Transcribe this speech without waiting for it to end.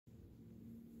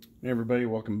Hey everybody,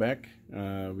 welcome back.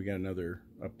 We got another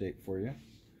update for you.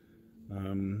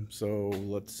 So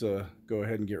let's go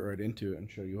ahead and get right into it and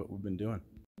show you what we've been doing.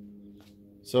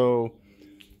 So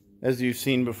as you've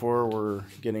seen before, we're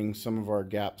getting some of our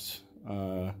gaps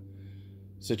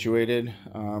situated.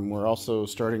 We're also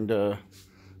starting to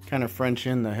kind of French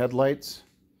in the headlights,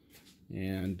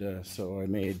 and so I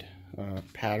made a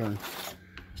pattern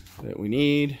that we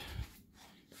need,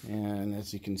 and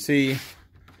as you can see,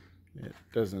 it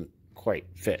doesn't quite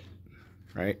fit,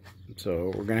 right?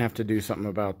 So we're gonna have to do something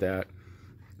about that.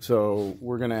 So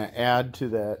we're gonna add to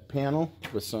that panel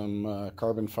with some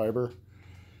carbon fiber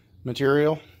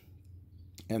material,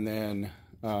 and then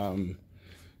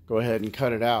go ahead and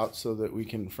cut it out so that we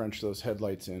can French those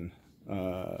headlights in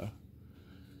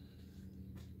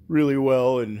really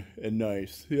well and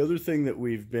nice. The other thing that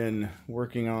we've been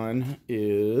working on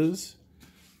is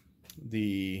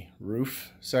the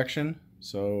roof section.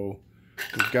 So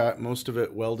we've got most of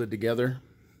it welded together,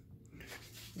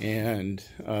 and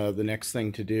the next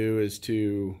thing to do is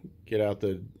to get out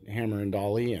the hammer and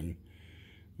dolly and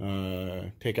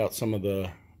take out some of the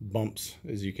bumps,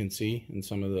 as you can see, in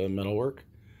some of the metalwork.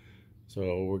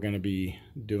 So we're going to be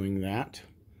doing that.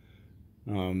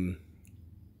 And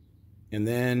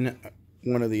then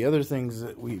one of the other things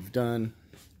that we've done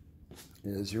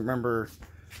is, you remember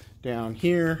down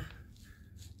here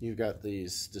you've got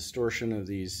these distortion of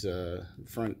these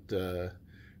front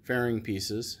fairing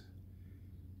pieces,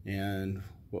 and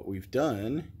what we've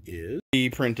done is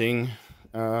printing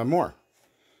more.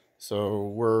 So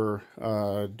we're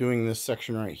doing this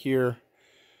section right here.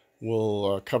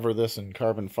 We'll cover this in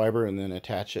carbon fiber and then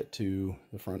attach it to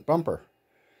the front bumper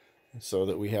so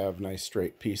that we have nice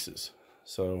straight pieces.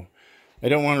 So I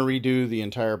don't want to redo the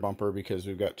entire bumper because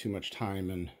we've got too much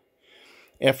time and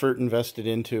effort invested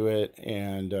into it,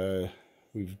 and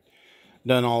we've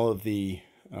done all of the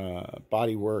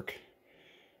body work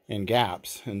and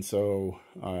gaps, and so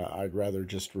I'd rather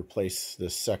just replace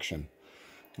this section.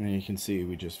 And you can see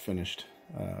we just finished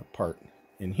part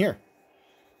in here,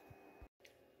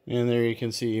 and there you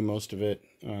can see most of it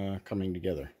coming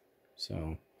together.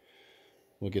 So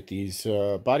we'll get these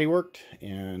body worked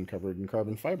and covered in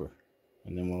carbon fiber,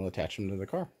 and then we'll attach them to the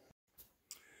car.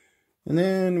 And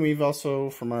then we've also,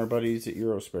 from our buddies at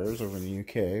Eurospares over in the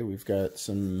UK, we've got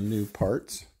some new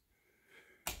parts.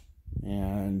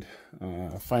 And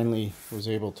finally was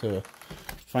able to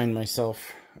find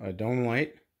myself a dome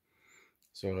light.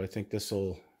 So I think this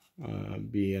will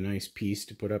be a nice piece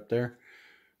to put up there.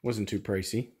 Wasn't too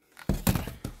pricey.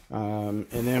 And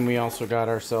then we also got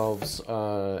ourselves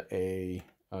a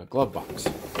glove box.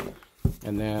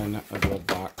 And then a glove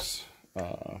box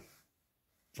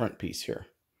front piece here.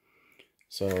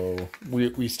 So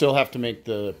we still have to make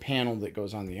the panel that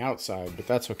goes on the outside, but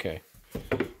that's okay.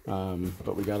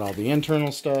 But we got all the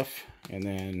internal stuff, and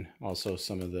then also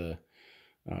some of the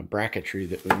bracketry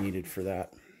that we needed for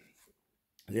that.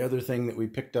 The other thing that we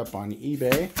picked up on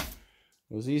eBay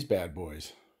was these bad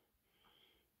boys.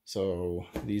 So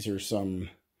these are some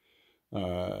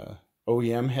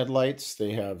OEM headlights.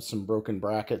 They have some broken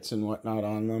brackets and whatnot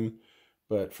on them,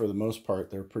 but for the most part,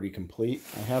 they're pretty complete.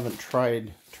 I haven't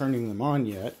tried turning them on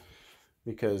yet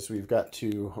because we've got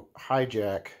to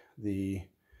hijack the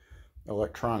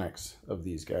electronics of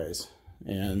these guys.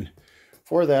 And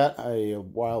for that, I, a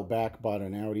while back, bought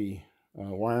an Audi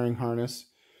wiring harness,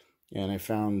 and I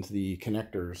found the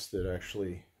connectors that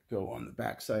actually go on the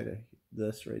back side of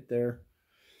this right there.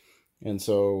 And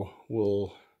so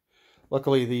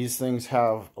luckily these things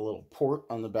have a little port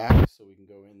on the back, so we can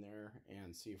go in there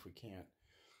and see if we can't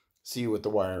see what the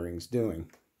wiring's doing.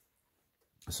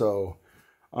 So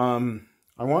I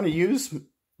want to use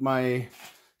my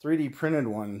 3D printed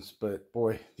ones, but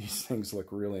boy, these things look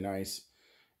really nice,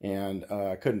 and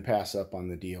I couldn't pass up on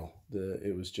the deal.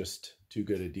 It was just too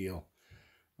good a deal.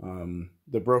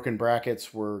 The broken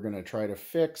brackets we're going to try to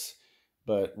fix,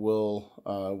 but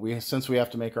since we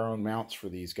have to make our own mounts for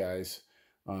these guys,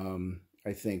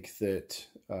 I think that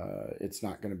it's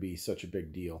not going to be such a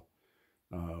big deal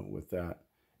with that.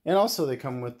 And also they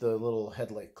come with the little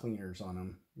headlight cleaners on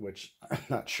them, which I'm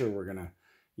not sure we're going to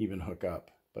even hook up,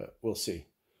 but we'll see.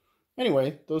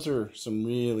 Anyway, those are some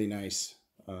really nice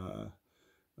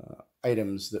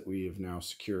items that we have now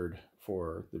secured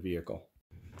for the vehicle.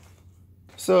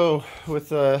 So with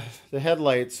the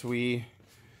headlights, we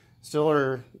still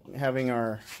are having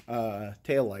our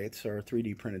tail lights, our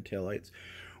 3D printed tail lights,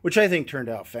 which I think turned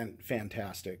out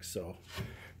fantastic. So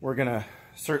we're going to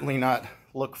certainly not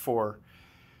look for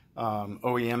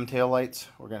OEM tail lights.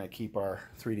 We're going to keep our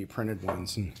 3D printed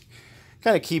ones and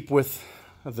kind of keep with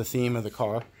the theme of the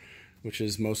car, which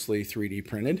is mostly 3D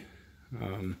printed.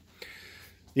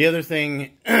 The other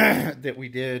thing that we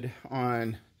did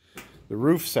on the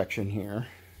roof section here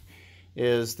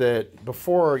is that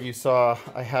before you saw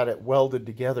I had it welded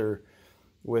together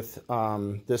with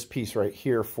this piece right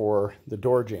here for the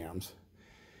door jambs.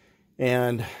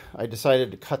 And I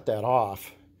decided to cut that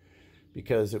off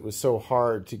because it was so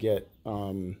hard to get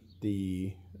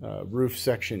the roof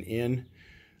section in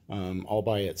all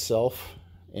by itself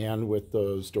and with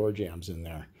those door jambs in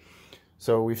there.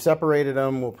 So we've separated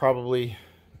them. We'll probably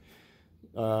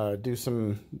do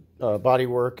some body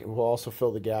work. We'll also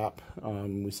fill the gap.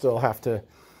 We still have to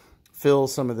fill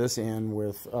some of this in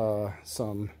with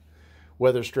some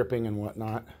weather stripping and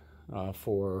whatnot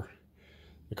for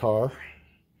the car.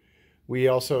 We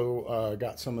also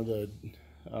got some of the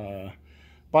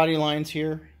body lines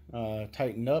here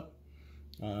tightened up.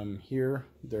 Here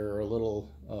they're a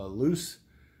little loose,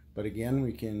 but again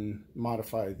we can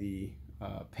modify the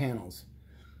panels,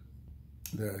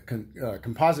 the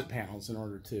composite panels, in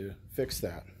order to fix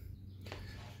that.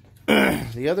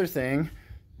 The other thing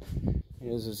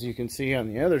is, as you can see on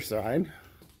the other side,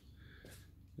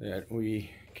 that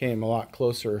we came a lot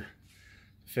closer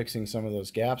fixing some of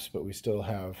those gaps, but we still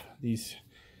have these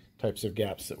types of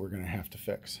gaps that we're going to have to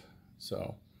fix.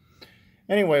 So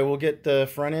anyway, we'll get the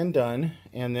front end done,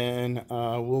 and then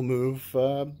we'll move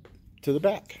to the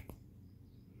back.